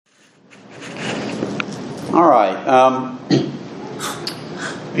All right.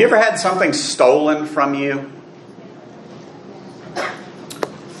 Have you ever had something stolen from you?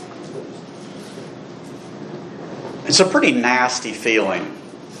 It's a pretty nasty feeling.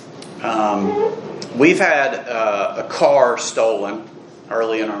 We've had a car stolen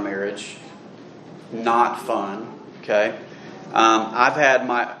early in our marriage. Not fun. Okay. I've had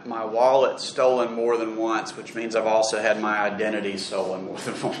my wallet stolen more than once, which means I've also had my identity stolen more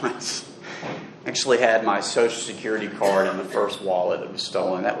than once. Actually had my Social Security card in the first wallet that was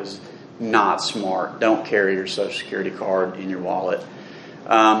stolen. That was not smart. Don't carry your Social Security card in your wallet.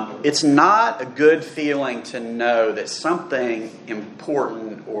 It's not a good feeling to know that something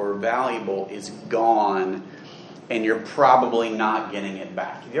important or valuable is gone and you're probably not getting it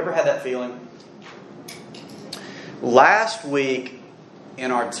back. Have you ever had that feeling? Last week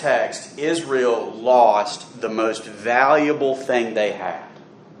in our text, Israel lost the most valuable thing they had.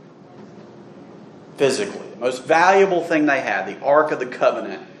 Physically. The most valuable thing they had, the Ark of the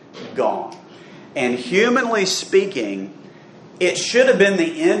Covenant, gone. And humanly speaking, it should have been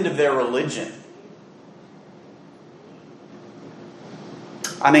the end of their religion.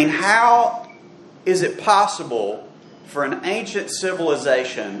 I mean, how is it possible for an ancient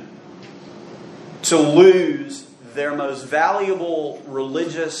civilization to lose their most valuable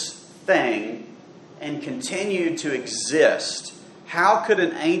religious thing and continue to exist? How could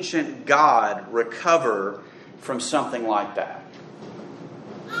an ancient God recover from something like that?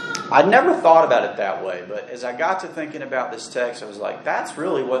 I'd never thought about it that way, but as I got to thinking about this text, I was like, that's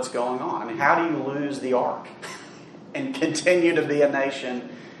really what's going on. I mean, how do you lose the ark and continue to be a nation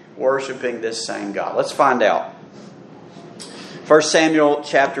worshiping this same God? Let's find out. 1 Samuel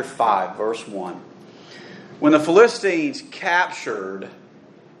chapter 5, verse 1. When the Philistines captured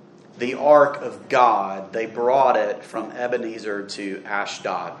the ark of God, they brought it from Ebenezer to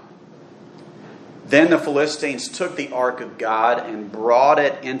Ashdod. Then the Philistines took the ark of God and brought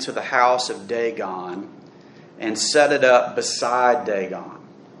it into the house of Dagon and set it up beside Dagon.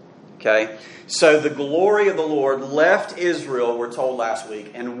 Okay? So the glory of the Lord left Israel, we're told last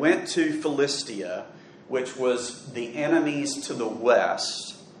week, and went to Philistia, which was the enemies to the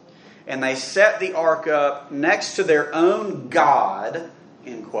west. And they set the ark up next to their own God,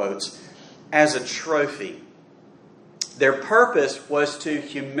 in quotes, as a trophy. Their purpose was to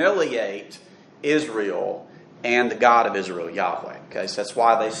humiliate Israel and the God of Israel, Yahweh. Okay, so that's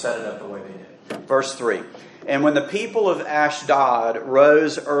why they set it up the way they did. Verse 3. And when the people of Ashdod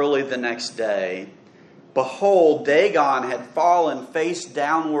rose early the next day, behold, Dagon had fallen face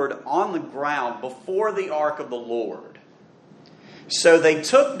downward on the ground before the ark of the Lord. So they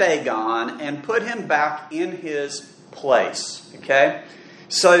took Dagon and put him back in his place. Okay?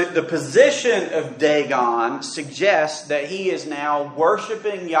 So the position of Dagon suggests that he is now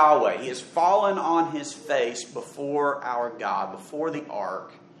worshiping Yahweh. He has fallen on his face before our God, before the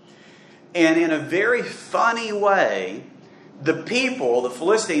ark. And in a very funny way, the people, the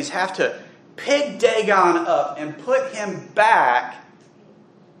Philistines, have to pick Dagon up and put him back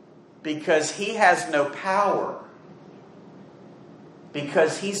because he has no power.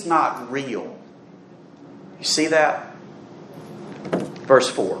 Because he's not real. You see that? Verse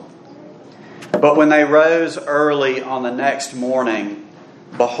 4. But when they rose early on the next morning,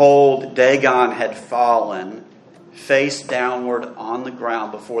 behold, Dagon had fallen face downward on the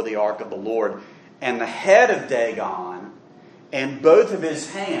ground before the ark of the Lord. And the head of Dagon and both of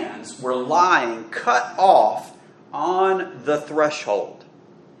his hands were lying cut off on the threshold.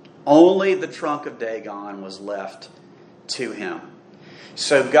 Only the trunk of Dagon was left to him.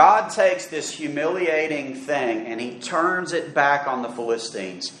 So God takes this humiliating thing and he turns it back on the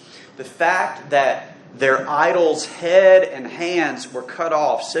Philistines. The fact that their idol's head and hands were cut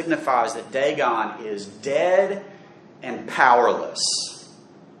off signifies that Dagon is dead and powerless.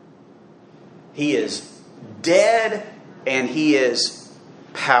 He is dead and he is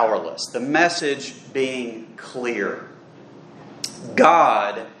powerless. The message being clear.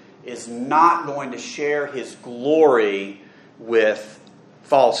 God is not going to share his glory with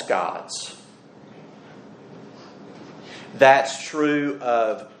false gods. That's true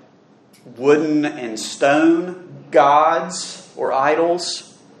of wooden and stone gods or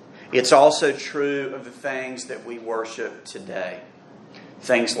idols. It's also true of the things that we worship today.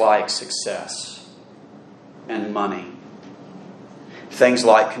 Things like success and money. Things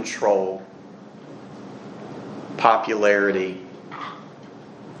like control, popularity,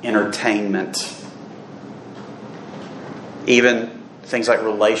 entertainment, even things like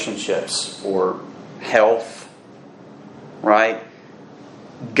relationships or health, right?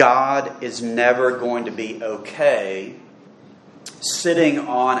 God is never going to be okay sitting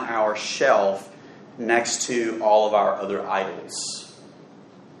on our shelf next to all of our other idols.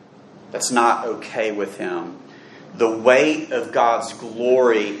 That's not okay with him. The weight of God's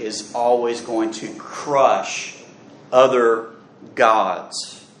glory is always going to crush other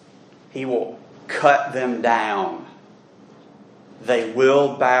gods. He will cut them down. They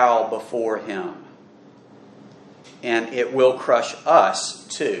will bow before him. And it will crush us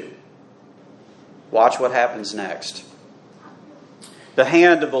too. Watch what happens next. The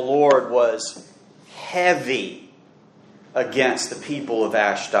hand of the Lord was heavy against the people of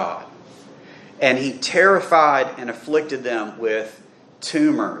Ashdod. And he terrified and afflicted them with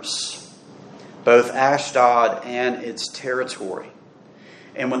tumors, both Ashdod and its territory.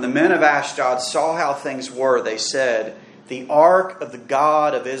 And when the men of Ashdod saw how things were, they said, "The ark of the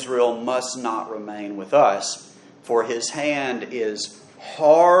God of Israel must not remain with us, for his hand is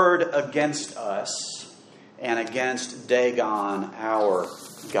hard against us and against Dagon, our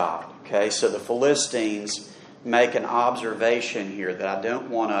God." Okay, so the Philistines make an observation here that I don't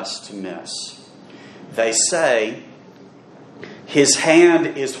want us to miss. They say, his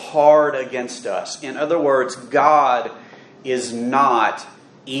hand is hard against us. In other words, God is not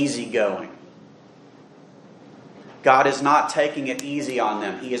easygoing. God is not taking it easy on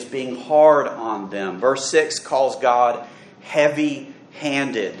them. He is being hard on them. Verse 6 calls God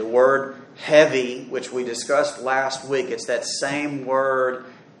heavy-handed. The word heavy, which we discussed last week, it's that same word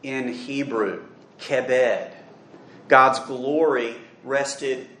in Hebrew, kebed. God's glory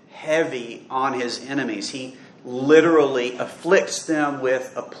rested heavy on his enemies. He literally afflicts them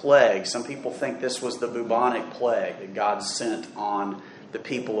with a plague. Some people think this was the bubonic plague that God sent on the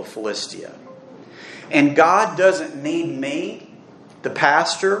people of Philistia. And God doesn't need me, the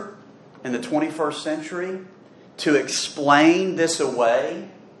pastor in the 21st century, to explain this away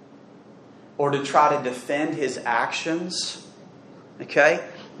or to try to defend his actions. Okay?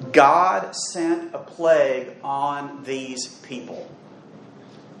 God sent a plague on these people.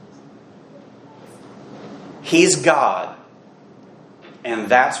 He's God, and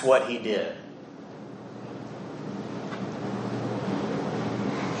that's what he did.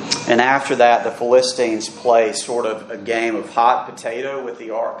 And after that, the Philistines play sort of a game of hot potato with the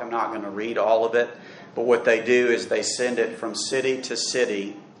ark. I'm not going to read all of it, but what they do is they send it from city to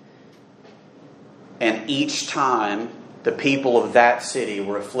city, and each time the people of that city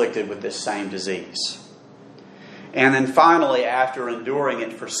were afflicted with this same disease. And then finally, after enduring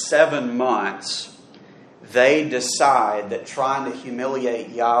it for 7 months, they decide that trying to humiliate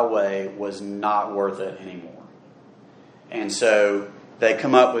Yahweh was not worth it anymore. And so they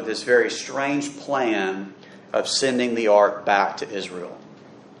come up with this very strange plan of sending the ark back to Israel.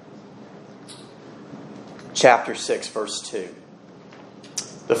 Chapter 6, verse 2.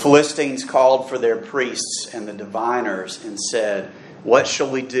 The Philistines called for their priests and the diviners and said, "What shall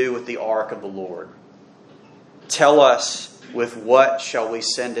we do with the ark of the Lord? Tell us, with what shall we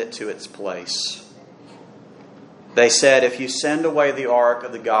send it to its place?" They said, "If you send away the ark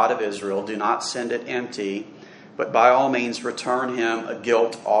of the God of Israel, do not send it empty, but by all means return him a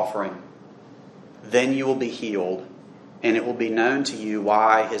guilt offering. Then you will be healed, and it will be known to you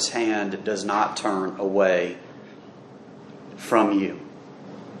why his hand does not turn away from you."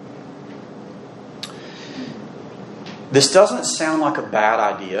 This doesn't sound like a bad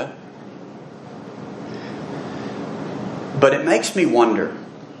idea, but it makes me wonder,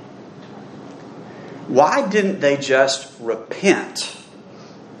 why didn't they just repent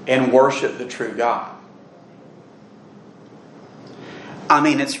and worship the true God? I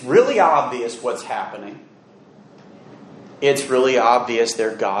mean, it's really obvious what's happening. It's really obvious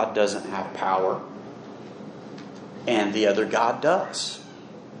their God doesn't have power, and the other God does.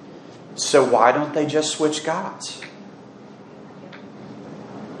 So why don't they just switch gods?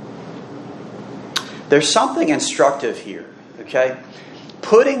 There's something instructive here, okay?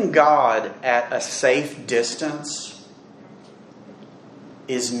 Putting God at a safe distance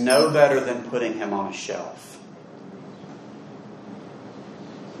is no better than putting him on a shelf.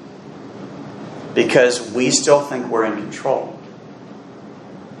 Because we still think we're in control.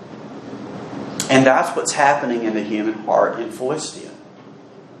 And that's what's happening in the human heart in Philistia.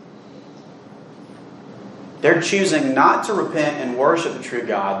 They're choosing not to repent and worship the true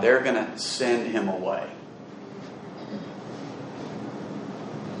God. They're going to send him away.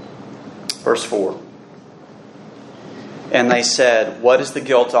 Verse 4. And they said, "What is the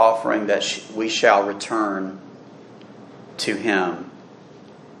guilt offering that we shall return to him?"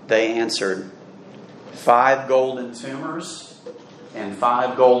 They answered, 5 golden tumors and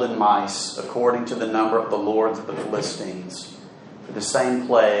 5 golden mice, according to the number of the lords of the Philistines. For the same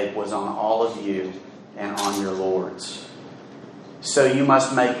plague was on all of you and on your lords. So you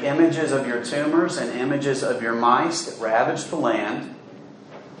must make images of your tumors and images of your mice that ravage the land,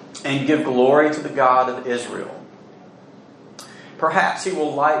 and give glory to the God of Israel. Perhaps He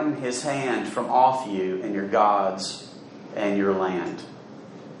will lighten His hand from off you and your gods and your land.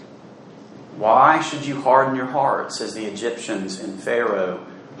 Why should you harden your hearts as the Egyptians and Pharaoh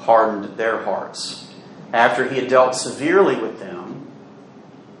hardened their hearts? After he had dealt severely with them,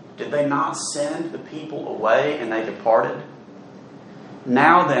 did they not send the people away and they departed?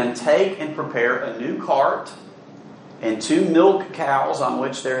 Now then, take and prepare a new cart and 2 milk cows on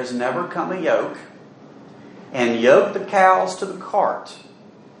which there has never come a yoke, and yoke the cows to the cart,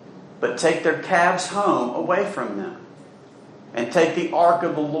 but take their calves home away from them. And take the ark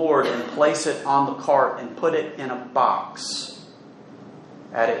of the Lord and place it on the cart and put it in a box.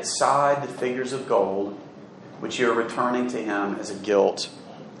 At its side the figures of gold, which you are returning to Him as a guilt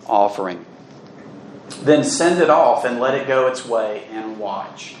offering. Then send it off and let it go its way and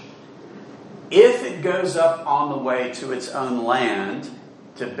watch. If it goes up on the way to its own land,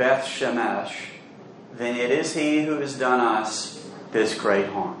 to Beth Shemesh, then it is He who has done us this great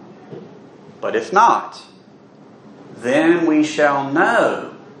harm. But if not, then we shall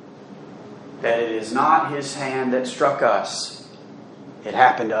know that it is not His hand that struck us. It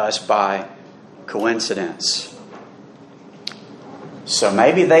happened to us by coincidence. So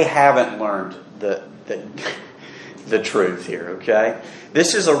maybe they haven't learned the truth here, okay?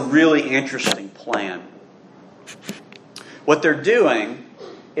 This is a really interesting plan. What they're doing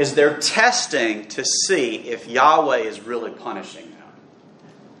is they're testing to see if Yahweh is really punishing them.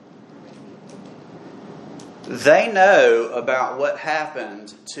 They know about what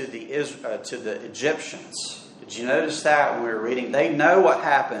happened to the Egyptians. Did you notice that when we were reading? They know what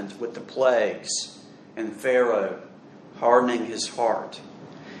happened with the plagues and Pharaoh hardening his heart.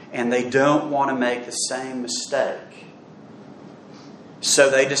 And they don't want to make the same mistake. So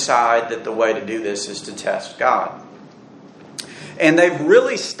they decide that the way to do this is to test God. And they've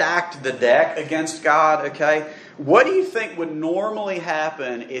really stacked the deck against God, okay? What do you think would normally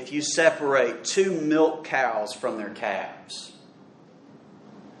happen if you separate 2 milk cows from their calves?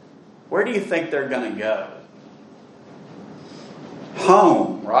 Where do you think they're going to go?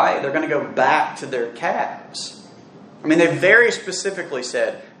 Home, right? They're going to go back to their calves. I mean, they very specifically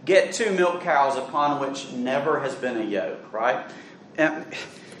said, get 2 milk cows upon which never has been a yoke, right? And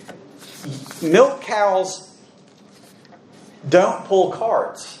milk cows don't pull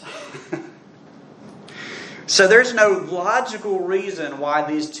carts. So there's no logical reason why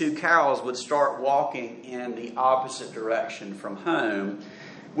these 2 cows would start walking in the opposite direction from home,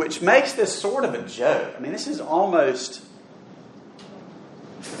 which makes this sort of a joke. I mean, this is almost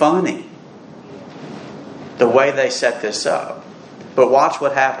funny, the way they set this up. But watch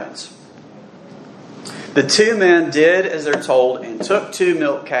what happens. The 2 men did as they're told and took 2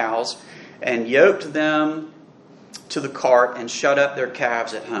 milk cows and yoked them to the cart and shut up their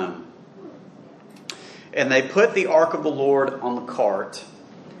calves at home. And they put the ark of the Lord on the cart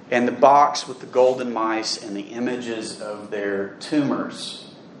and the box with the golden mice and the images of their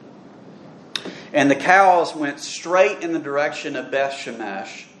tumors. And the cows went straight in the direction of Beth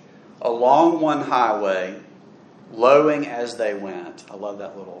Shemesh, along one highway, lowing as they went. I love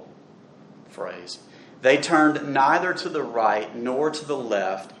that little phrase. They turned neither to the right nor to the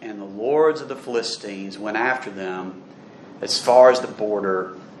left, and the lords of the Philistines went after them as far as the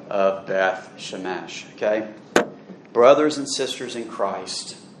border of Beth Shemesh. Okay? Brothers and sisters in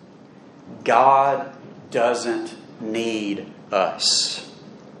Christ, God doesn't need us.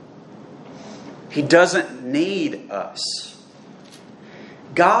 He doesn't need us.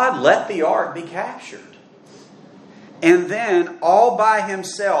 God let the ark be captured. And then, all by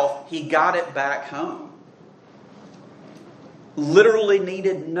Himself, He got it back home. Literally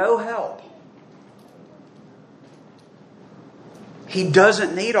needed no help. He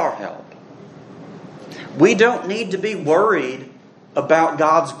doesn't need our help. We don't need to be worried about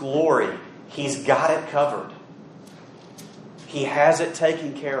God's glory. He's got it covered. He has it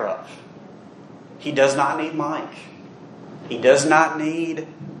taken care of. He does not need Mike. He does not need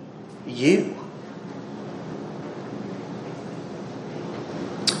you.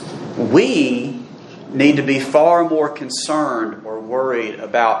 We need to be far more concerned or worried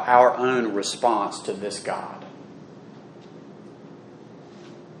about our own response to this God.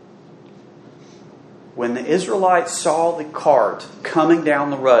 When the Israelites saw the cart coming down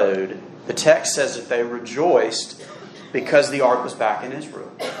the road, the text says that they rejoiced because the ark was back in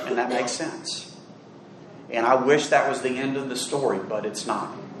Israel. And that makes sense. And I wish that was the end of the story, but it's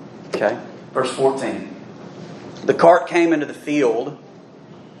not. Okay? Verse 14. The cart came into the field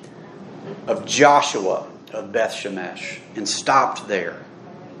of Joshua, of Beth Shemesh and stopped there.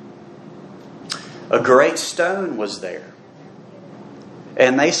 A great stone was there.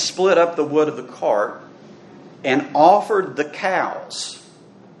 And they split up the wood of the cart and offered the cows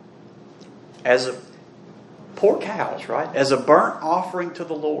poor cows, right? As a burnt offering to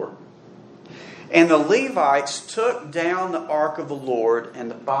the Lord. And the Levites took down the ark of the Lord and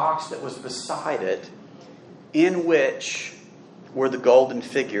the box that was beside it, in which were the golden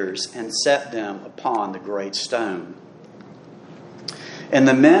figures, and set them upon the great stone. And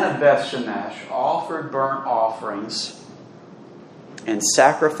the men of Beth Shemesh offered burnt offerings and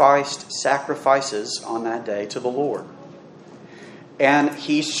sacrificed sacrifices on that day to the Lord. And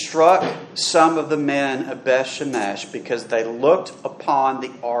he struck some of the men of Beth Shemesh because they looked upon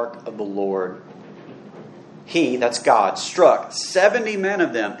the ark of the Lord. He, that's God, struck 70 men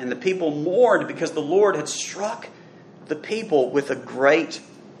of them, and the people mourned because the Lord had struck the people with a great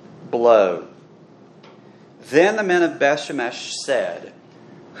blow. Then the men of Beth Shemesh said,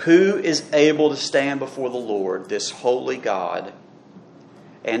 "Who is able to stand before the Lord, this holy God?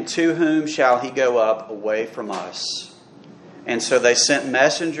 And to whom shall he go up away from us?" And so they sent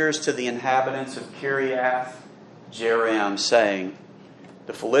messengers to the inhabitants of Kiriath Jearim, saying,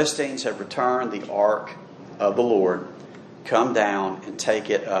 "The Philistines have returned the ark of the Lord. Come down and take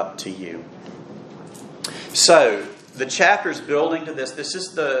it up to you." So the chapter's building to this. This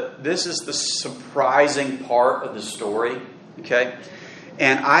is the surprising part of the story. Okay?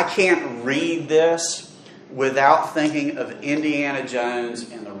 And I can't read this without thinking of Indiana Jones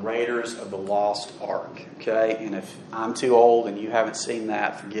and the Raiders of the Lost Ark. Okay? And if I'm too old and you haven't seen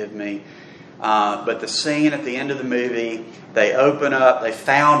that, forgive me. But the scene at the end of the movie, they open up, they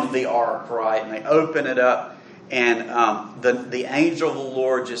found the ark, right? And they open it up, and the angel of the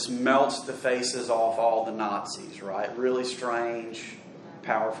Lord just melts the faces off all the Nazis, right? Really strange,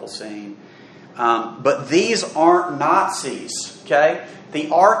 powerful scene. But these aren't Nazis, okay? The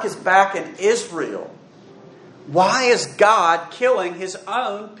ark is back in Israel. Why is God killing His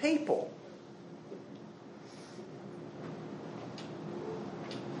own people?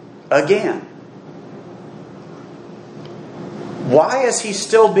 Again. Why is He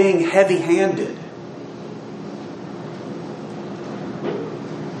still being heavy-handed?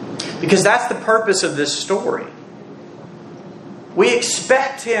 Because that's the purpose of this story. We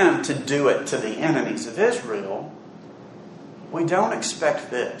expect Him to do it to the enemies of Israel. We don't expect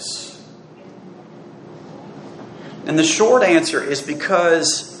this. And the short answer is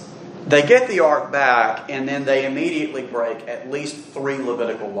because they get the ark back and then they immediately break at least 3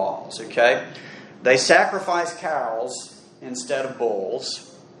 Levitical laws. Okay? They sacrifice cows instead of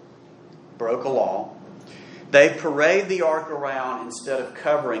bulls. Broke a law. They parade the ark around instead of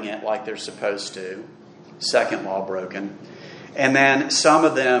covering it like they're supposed to. Second law broken. And then some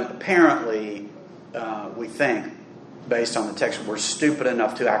of them apparently, we think, based on the text, were stupid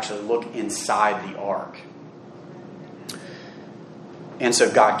enough to actually look inside the ark. And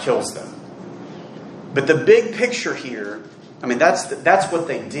so God kills them. But the big picture here, I mean, that's what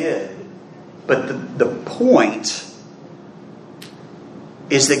they did. But the point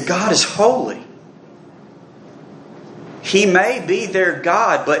is that God is holy. He may be their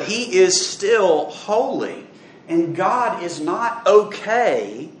God, but He is still holy. And God is not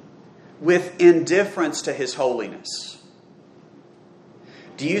okay with indifference to His holiness.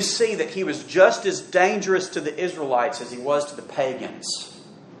 Do you see that He was just as dangerous to the Israelites as He was to the pagans?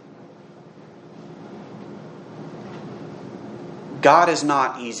 God is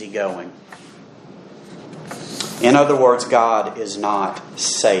not easygoing. In other words, God is not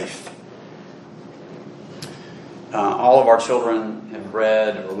safe. All of our children have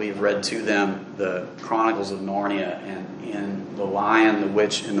read, or we've read to them, the Chronicles of Narnia. And in The Lion, the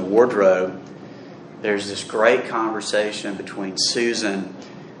Witch, and the Wardrobe, there's this great conversation between Susan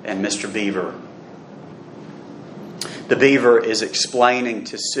and Mr. Beaver. The beaver is explaining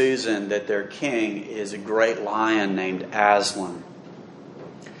to Susan that their king is a great lion named Aslan.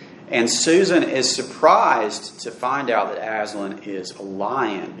 And Susan is surprised to find out that Aslan is a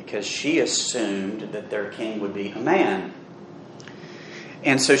lion because she assumed that their king would be a man.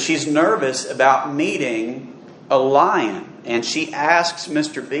 And so she's nervous about meeting a lion. And she asks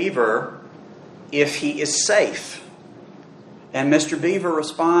Mr. Beaver if he is safe. And Mr. Beaver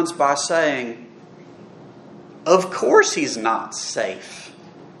responds by saying, "Of course he's not safe.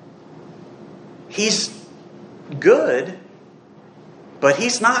 He's good, but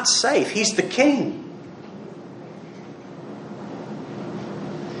he's not safe. He's the king."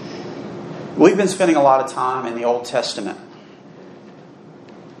 We've been spending a lot of time in the Old Testament.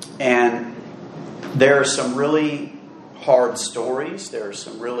 And there are some really hard stories. There are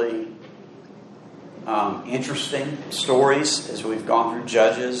some really interesting stories as we've gone through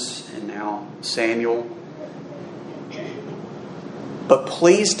Judges and now Samuel. But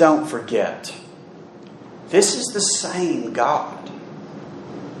please don't forget, this is the same God.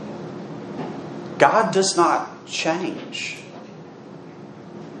 God does not change.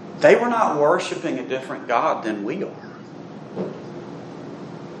 They were not worshiping a different God than we are.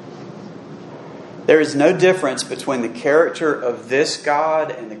 There is no difference between the character of this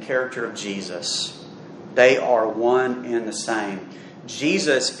God and the character of Jesus. They are one and the same.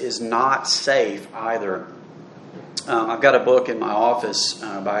 Jesus is not safe either. I've got a book in my office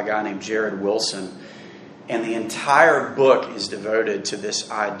by a guy named Jared Wilson. And the entire book is devoted to this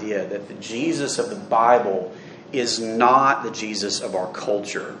idea that the Jesus of the Bible is not the Jesus of our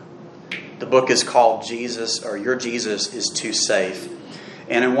culture. The book is called Jesus, or Your Jesus is Too Safe.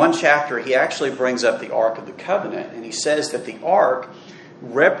 And in one chapter, he actually brings up the Ark of the Covenant. And he says that the Ark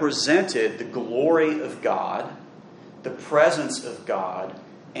represented the glory of God, the presence of God,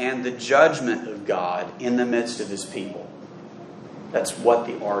 and the judgment of God in the midst of His people. That's what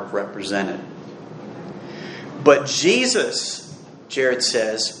the Ark represented. But Jesus, Jared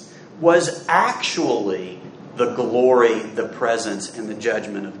says, was actually the glory, the presence, and the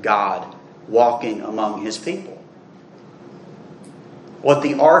judgment of God walking among His people. What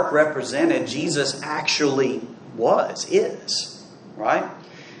the ark represented, Jesus actually is. Right?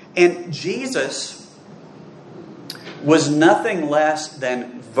 And Jesus was nothing less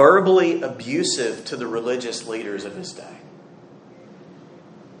than verbally abusive to the religious leaders of His day.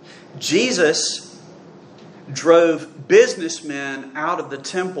 Jesus drove businessmen out of the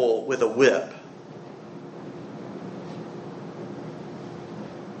temple with a whip.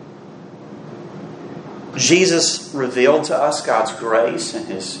 Jesus revealed to us God's grace and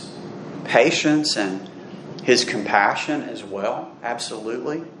His patience and His compassion as well.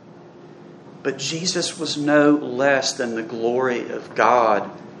 Absolutely. But Jesus was no less than the glory of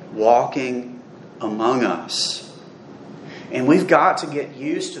God walking among us. And we've got to get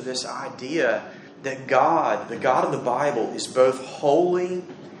used to this idea that God, the God of the Bible, is both holy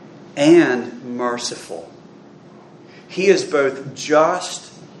and merciful. He is both just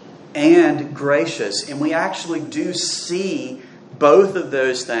and gracious. And we actually do see both of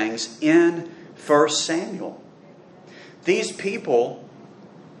those things in 1 Samuel. These people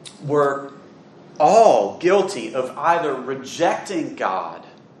were all guilty of either rejecting God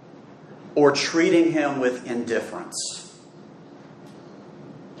or treating Him with indifference.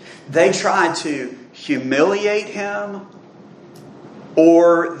 They tried to humiliate Him,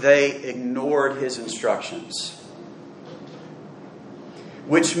 or they ignored His instructions.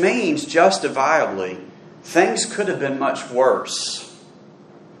 Which means, justifiably, things could have been much worse.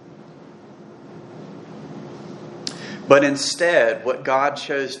 But instead, what God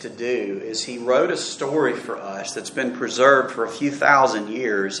chose to do is He wrote a story for us that's been preserved for a few thousand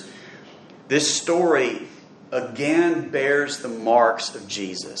years. This story again bears the marks of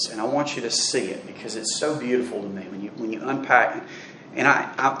Jesus. And I want you to see it because it's so beautiful to me when you unpack it. And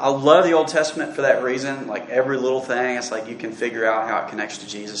I love the Old Testament for that reason. Like every little thing, it's like you can figure out how it connects to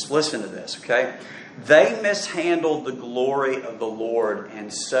Jesus. Listen to this, okay? They mishandled the glory of the Lord,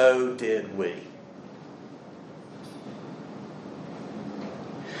 and so did we.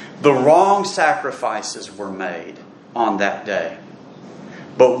 The wrong sacrifices were made on that day.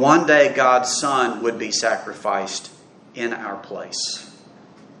 But one day God's Son would be sacrificed in our place.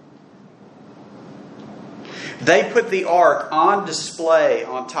 They put the ark on display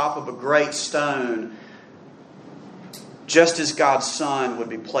on top of a great stone, just as God's Son would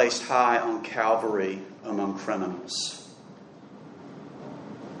be placed high on Calvary among criminals.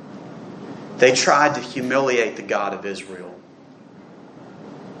 They tried to humiliate the God of Israel.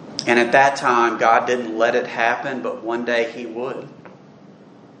 And at that time, God didn't let it happen, but one day He would.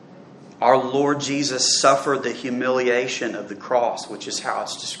 Our Lord Jesus suffered the humiliation of the cross, which is how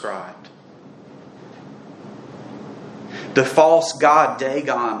it's described. The false god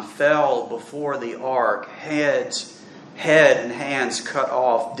Dagon fell before the ark, head and hands cut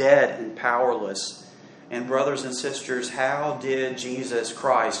off, dead and powerless. And brothers and sisters, how did Jesus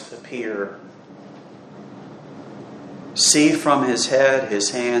Christ appear? See, from His head, His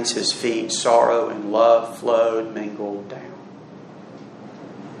hands, His feet, sorrow and love flowed, mingled down.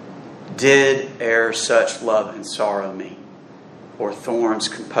 Did e'er such love and sorrow meet, or thorns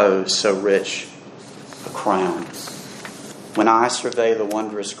compose so rich a crown? When I survey the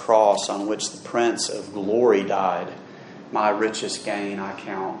wondrous cross on which the Prince of Glory died, my richest gain I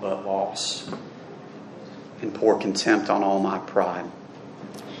count but loss, and pour contempt on all my pride.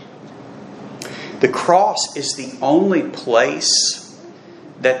 The cross is the only place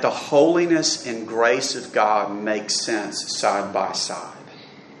that the holiness and grace of God make sense side by side.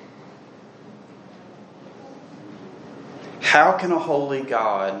 How can a holy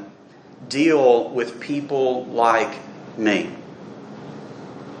God deal with people like me?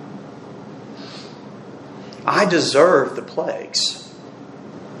 I deserve the plagues.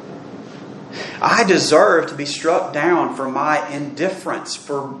 I deserve to be struck down for my indifference,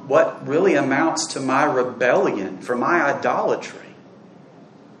 for what really amounts to my rebellion, for my idolatry.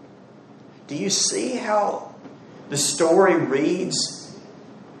 Do you see how the story reads?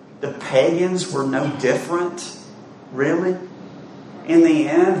 The pagans were no different, really. In the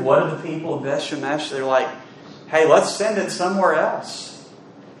end, what are the people of Beth Shemesh? They're like, hey, let's send it somewhere else.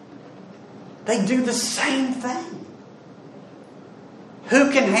 They do the same thing.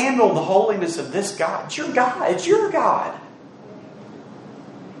 Who can handle the holiness of this God? It's your God. It's your God.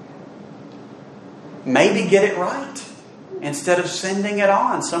 Maybe get it right instead of sending it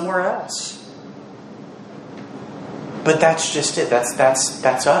on somewhere else. But that's just it.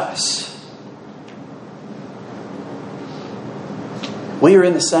 That's us. We are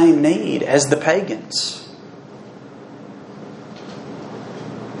in the same need as the pagans.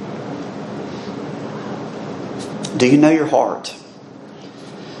 Do you know your heart?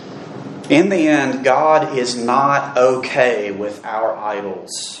 In the end, God is not okay with our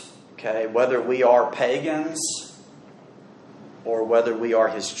idols. Okay? Whether we are pagans or whether we are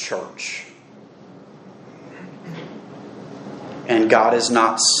His church. And God is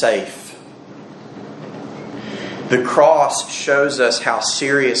not safe. The cross shows us how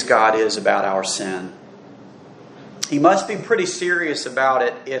serious God is about our sin. He must be pretty serious about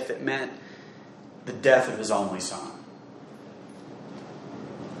it if it meant the death of His only Son.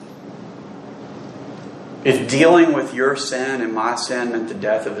 If dealing with your sin and my sin meant the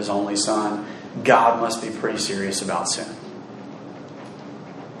death of His only Son, God must be pretty serious about sin.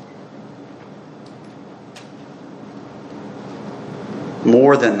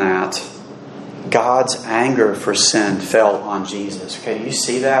 More than that, God's anger for sin fell on Jesus. Okay, do you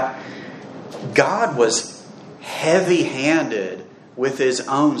see that? God was heavy-handed with His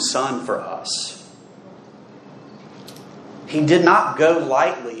own Son for us. He did not go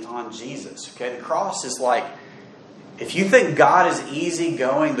lightly on Jesus. Okay, the cross is like, if you think God is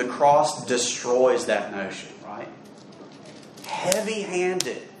easygoing, the cross destroys that notion, right?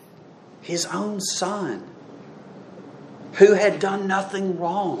 Heavy-handed. His own Son, who had done nothing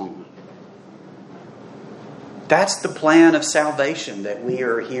wrong. That's the plan of salvation that we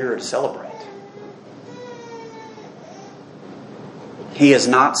are here to celebrate. He is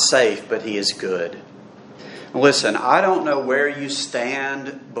not safe, but He is good. Listen, I don't know where you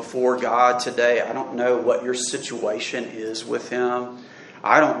stand before God today. I don't know what your situation is with Him.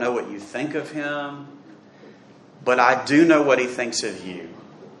 I don't know what you think of Him. But I do know what He thinks of you.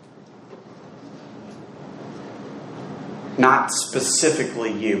 Not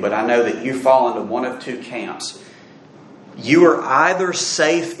specifically you, but I know that you fall into one of two camps. You are either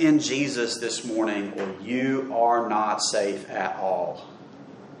safe in Jesus this morning, or you are not safe at all.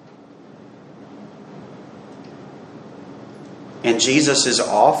 And Jesus is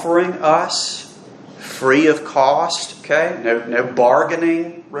offering us free of cost, okay? No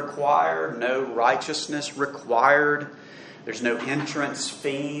bargaining required, no righteousness required. There's no entrance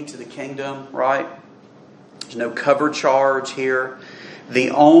fee to the kingdom, right? There's no cover charge here.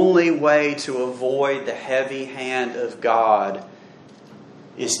 The only way to avoid the heavy hand of God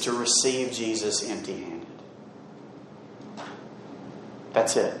is to receive Jesus empty-handed.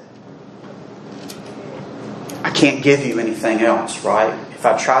 That's it. I can't give you anything else, right? If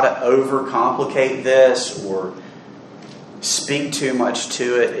I try to overcomplicate this or speak too much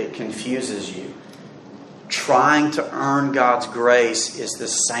to it, it confuses you. Trying to earn God's grace is the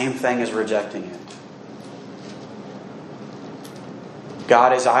same thing as rejecting it.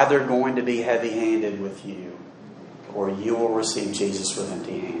 God is either going to be heavy-handed with you, or you will receive Jesus with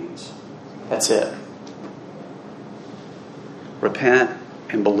empty hands. That's it. Repent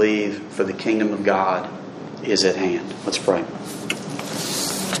and believe, for the kingdom of God is at hand. Let's pray.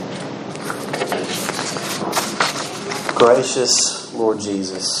 Gracious Lord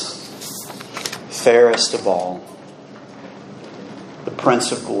Jesus, fairest of all, the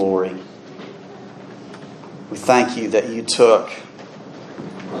Prince of Glory, we thank You that You took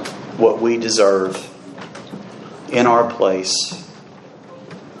what we deserve in our place.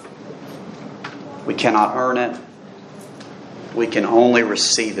 We cannot earn it. We can only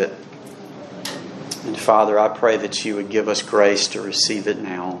receive it. And Father, I pray that You would give us grace to receive it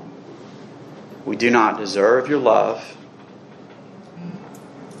now. We do not deserve Your love.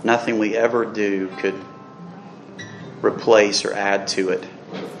 Nothing we ever do could replace or add to it.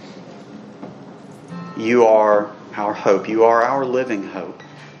 You are our hope. You are our living hope.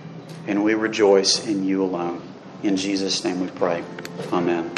 And we rejoice in you alone. In Jesus' name we pray. Amen.